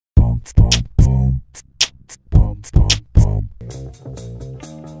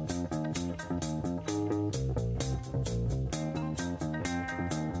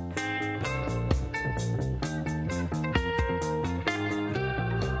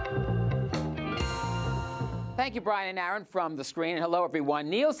Thank you, Brian and Aaron, from the screen. Hello, everyone.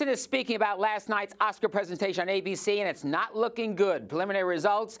 Nielsen is speaking about last night's Oscar presentation on ABC, and it's not looking good. Preliminary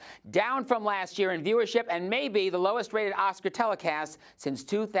results down from last year in viewership and maybe the lowest-rated Oscar telecast since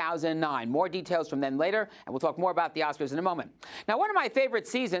 2009. More details from them later, and we'll talk more about the Oscars in a moment. Now, one of my favorite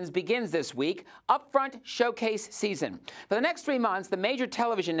seasons begins this week, Upfront Showcase season. For the next 3 months, the major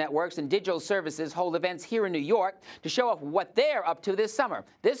television networks and digital services hold events here in New York to show off what they're up to this summer,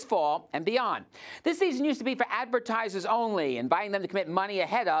 this fall, and beyond. This season used to be for advertisers only, inviting them to commit money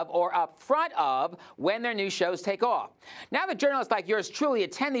ahead of or up front of when their new shows take off. Now that journalists like yours truly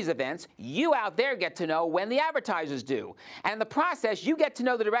attend these events, you out there get to know when the advertisers do. And in the process, you get to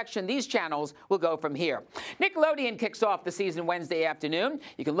know the direction these channels will go from here. Nickelodeon kicks off the season Wednesday afternoon.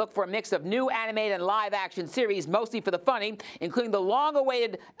 You can look for a mix of new animated and live-action series, mostly for the funny, including the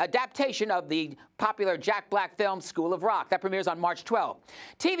long-awaited adaptation of the popular Jack Black film School of Rock. That premieres on March 12th.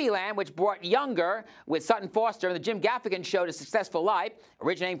 TV Land, which brought Younger with Sutton Foster and the Jim Gaffigan Show to successful life,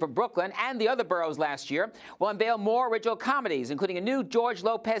 originating from Brooklyn and the other boroughs last year, will unveil more original comedies, including a new George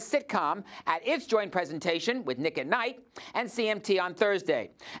Lopez sitcom at its joint presentation with Nick at Night and CMT on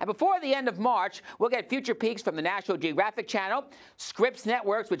Thursday. And before the end of March, we'll get future peeks from the National Geographic Channel, Scripps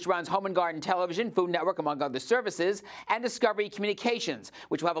Networks, which runs Home and Garden Television, Food Network, among other services, and Discovery Communications,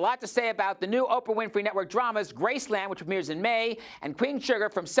 which will have a lot to say about the new Oprah Winfrey Network dramas, Graceland, which premieres in May, and Queen Sugar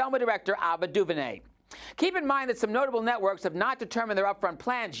from Selma director Ava DuVernay. Keep in mind that some notable networks have not determined their upfront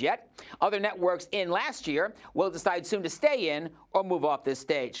plans yet. Other networks in last year will decide soon to stay in or move off this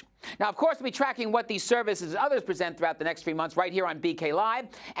stage. Now, of course, we'll be tracking what these services and others present throughout the next 3 months right here on BK Live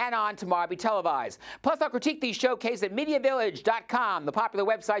and on Tomorrow Be Televised. Plus, I'll critique these showcases at MediaVillage.com, the popular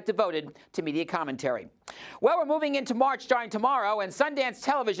website devoted to media commentary. Well, we're moving into March starting tomorrow, and Sundance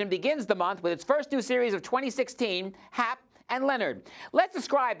Television begins the month with its first new series of 2016, Hap and Leonard. Let's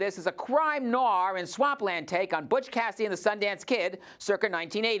describe this as a crime noir and swampland take on Butch Cassidy and the Sundance Kid circa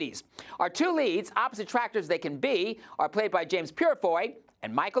 1980s. Our two leads, opposite attractors they can be, are played by James Purefoy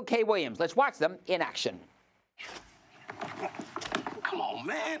and Michael K. Williams. Let's watch them in action. Come on,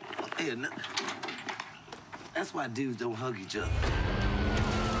 man. Hey, that's why dudes don't hug each other.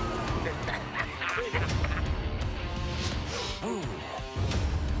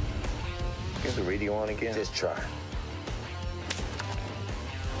 Get the radio on again? Just try.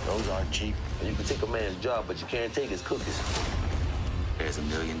 Those aren't cheap. You can take a man's job, but you can't take his cookies. There's $1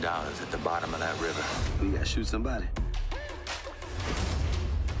 million at the bottom of that river. We gotta shoot somebody.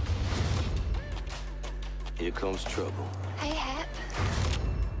 Here comes trouble. Hey, Hap.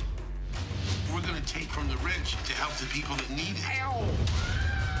 We're gonna take from the rich to help the people that need it. Ow.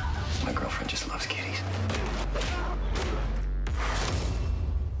 My girlfriend just loves kitties.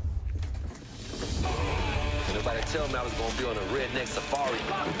 Nobody tell me I was gonna be on a redneck safari.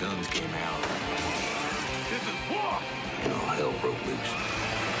 The guns came out. This is war! And all hell broke loose.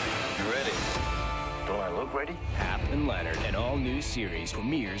 You ready? Don't I look ready? Hap and Leonard, an all-new series,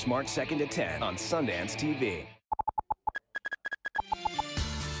 premieres March 2nd to 10 on Sundance TV.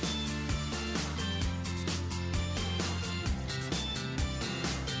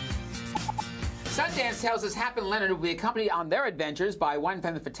 Sundance tells us Hap and Leonard will be accompanied on their adventures by one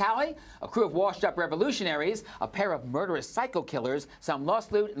femme fatale, a crew of washed-up revolutionaries, a pair of murderous psycho killers, some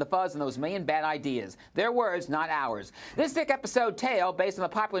lost loot, and the fuzz and those million bad ideas. Their words, not ours. This thick-episode tale, based on the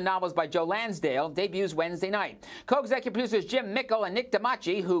popular novels by Joe Lansdale, debuts Wednesday night. Co-executive producers Jim Mickle and Nick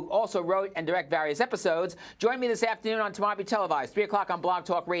Damachi, who also wrote and direct various episodes, join me this afternoon on Tomorrow Be Televised, 3 o'clock on Blog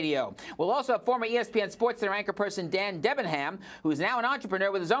Talk Radio. We'll also have former ESPN Sports Center anchor person Dan Debenham, who is now an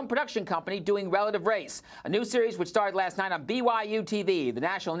entrepreneur with his own production company doing Relative Race, a new series which started last night on BYU TV, the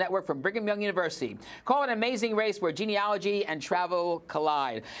national network from Brigham Young University. Call it an amazing race where genealogy and travel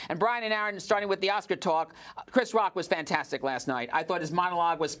collide. And Brian and Aaron, starting with the Oscar talk, Chris Rock was fantastic last night. I thought his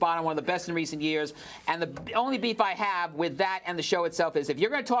monologue was spot on, one of the best in recent years. And the only beef I have with that and the show itself is if you're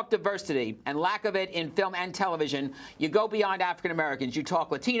going to talk diversity and lack of it in film and television, you go beyond African Americans. You talk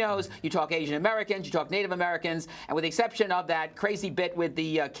Latinos, you talk Asian Americans, you talk Native Americans, and with the exception of that crazy bit with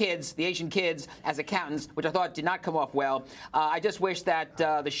the kids, the Asian kids as accountants, which I thought did not come off well, I just wish that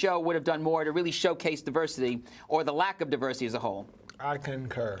the show would have done more to really showcase diversity or the lack of diversity as a whole. I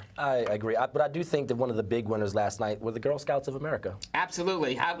concur. I agree. But I do think that one of the big winners last night were the Girl Scouts of America.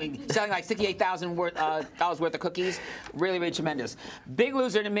 Absolutely. Selling like $68,000 worth of cookies. Really, really tremendous. Big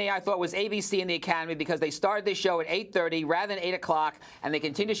loser to me, I thought, was ABC and the Academy because they started this show at 8:30 rather than 8 o'clock, and they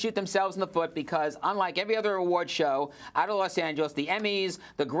continue to shoot themselves in the foot because, unlike every other award show out of Los Angeles, the Emmys,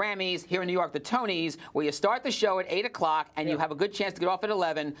 the Grammys, here in New York, the Tonys, where you start the show at 8 o'clock and you have a good chance to get off at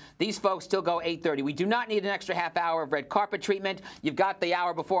 11, these folks still go 8:30. We do not need an extra half hour of red carpet treatment. You've got the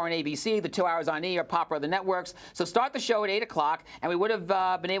hour before on ABC, the 2 hours on E or Pop or the networks. So start the show at 8 o'clock, and we would have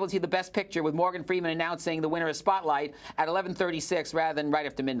been able to see the best picture with Morgan Freeman announcing the winner of Spotlight at 11:36 rather than right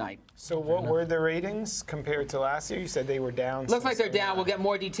after midnight. So what were the ratings compared to last year? You said they were down. Looks like they're down. We'll get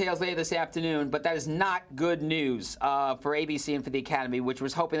more details later this afternoon, but that is not good news for ABC and for the Academy, which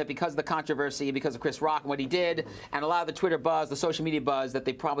was hoping that because of the controversy, because of Chris Rock and what he did, and a lot of the Twitter buzz, the social media buzz, that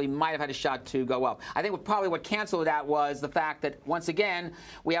they probably might have had a shot to go up. I think probably what canceled that was the fact that, once again,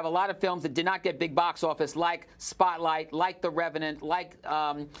 we have a lot of films that did not get big box office, like Spotlight, like The Revenant, like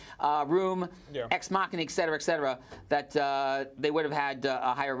Room, Ex Machina, et cetera, that they would have had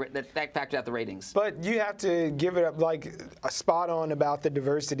a higher, that factored out the ratings. But you have to give it up, like, a spot on about the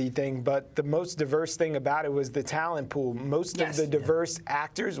diversity thing, but the most diverse thing about it was the talent pool. Most of the diverse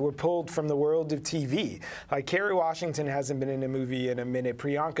actors were pulled from the world of TV. Like, Kerry Washington hasn't been in a movie in a minute.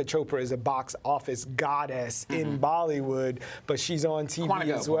 Priyanka Chopra is a box office goddess in Bollywood, but she's on TV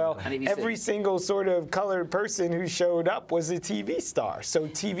as well. Every single sort of colored person who showed up was a TV star. So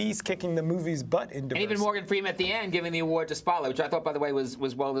TV's kicking the movie's butt in diversity. And even Morgan Freeman at the end giving the award to Spotlight, which I thought, by the way,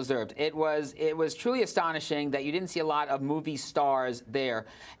 was well deserved. It was truly astonishing that you didn't see a lot of movie stars there.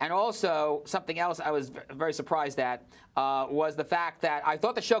 And also, something else I was very surprised at was the fact that I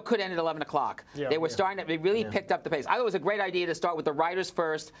thought the show could end at 11 o'clock. They were starting to, they really picked up the pace. I thought it was a great idea to start with the writers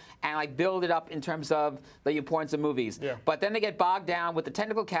first and like build it up in terms of the importance of movies. But then they get bogged down with the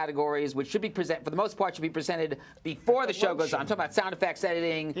technical categories, which should be presented, for the most part, should be presented before the show goes on. I'm talking about sound effects,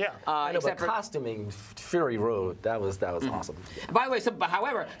 editing, except for costuming, Fury Road, that was awesome. By the way,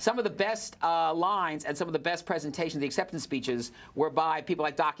 however, some of the best lines and some of the best presentations, the acceptance speeches, were by people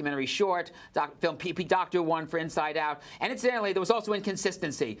like Documentary Short, film P.P. Doctor won for Inside Out. And incidentally, there was also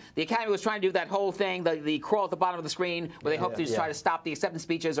inconsistency. The Academy was trying to do that whole thing, the crawl at the bottom of the screen, where they hope to try to stop the acceptance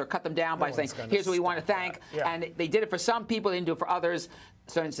speeches or cut them down by saying, here's what we want to thank. And they did it for some people, they didn't do it for others.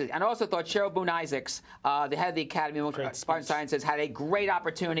 So, and I also thought Cheryl Boone Isaacs, the head of the Academy of Spartan Sciences, had a great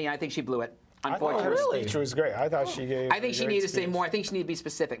opportunity, and I think she blew it. Unfortunately. I thought her speech was great. I thought she gave. I think she needed to say more. I think she needed to be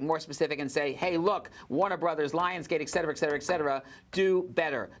specific, more specific, and say, "Hey, look, Warner Brothers, Lionsgate, et cetera, et cetera, et cetera, do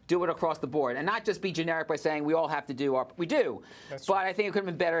better. Do it across the board, and not just be generic by saying we all have to do our. We do, but I think it could have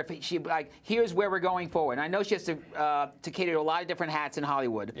been better if she like, here's where we're going forward. And I know she has to cater to a lot of different hats in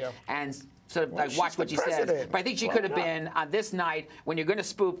Hollywood, and sort of like watch what she says. But I think she could have been on this night when you're going to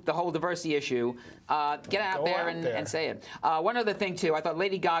spoof the whole diversity issue. Get out there and say it. One other thing too, I thought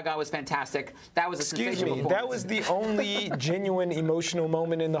Lady Gaga was fantastic. That was a sensational performance. That was the only genuine emotional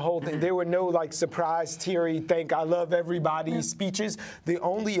moment in the whole thing. There were no like surprise, teary, thank I love everybody speeches. The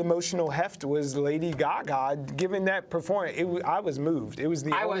only emotional heft was Lady Gaga giving that performance. I was moved. It was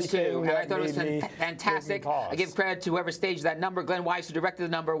the only thing that I thought it was fantastic. I give credit to whoever staged that number, Glenn Weiss, who directed the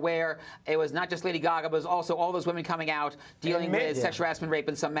number, where it was not just Lady Gaga, but it was also all those women coming out dealing with sexual harassment, rape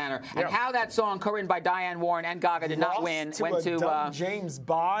in some manner. And how that song, co-written by Diane Warren and Gaga, did not win, went to James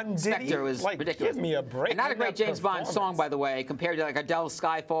Bond. Spectre was ridiculous. Give me a break. And not a great James Bond song, by the way, compared to like Adele's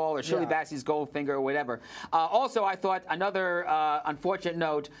Skyfall or Shirley Bassey's Goldfinger or whatever. Also, I thought another unfortunate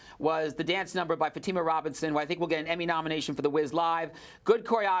note was the dance number by Fatima Robinson, where I think we'll get an Emmy nomination for The Wiz Live. Good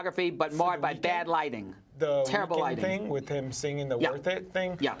choreography, but marred by bad lighting. The terrible lighting thing with him singing the Worth It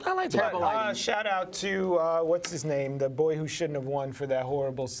thing. Yeah, I like terrible lighting. Shout out to what's his name, the boy who shouldn't have won for that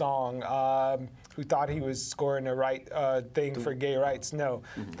horrible song, who thought he was scoring the right thing for gay rights. No,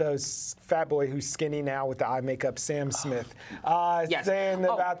 the fat boy who's skinny now with the eye makeup, Sam Smith, saying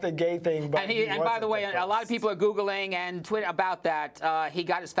about the gay thing. But and by the way, a lot of people are Googling and Twitter about that. He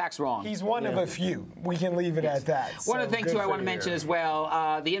got his facts wrong. He's one of a few. We can leave it at that. One of the things, too, I want to mention as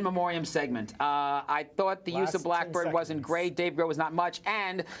well, the In Memoriam segment. I thought the use of Blackbird wasn't great. Dave Grohl was not much.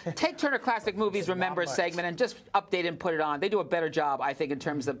 And take Turner Classic Movies Remember segment and just update it and put it on. They do a better job, I think, in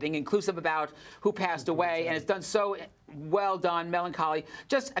terms of being inclusive about who passed away. And it's done so well done, melancholy.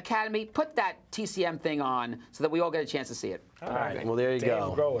 Just Academy, put that TCM thing on so that we all get a chance to see it. All right. Well, there you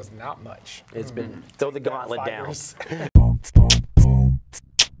go. Dave Grohl was not much. It's been throw the gauntlet down.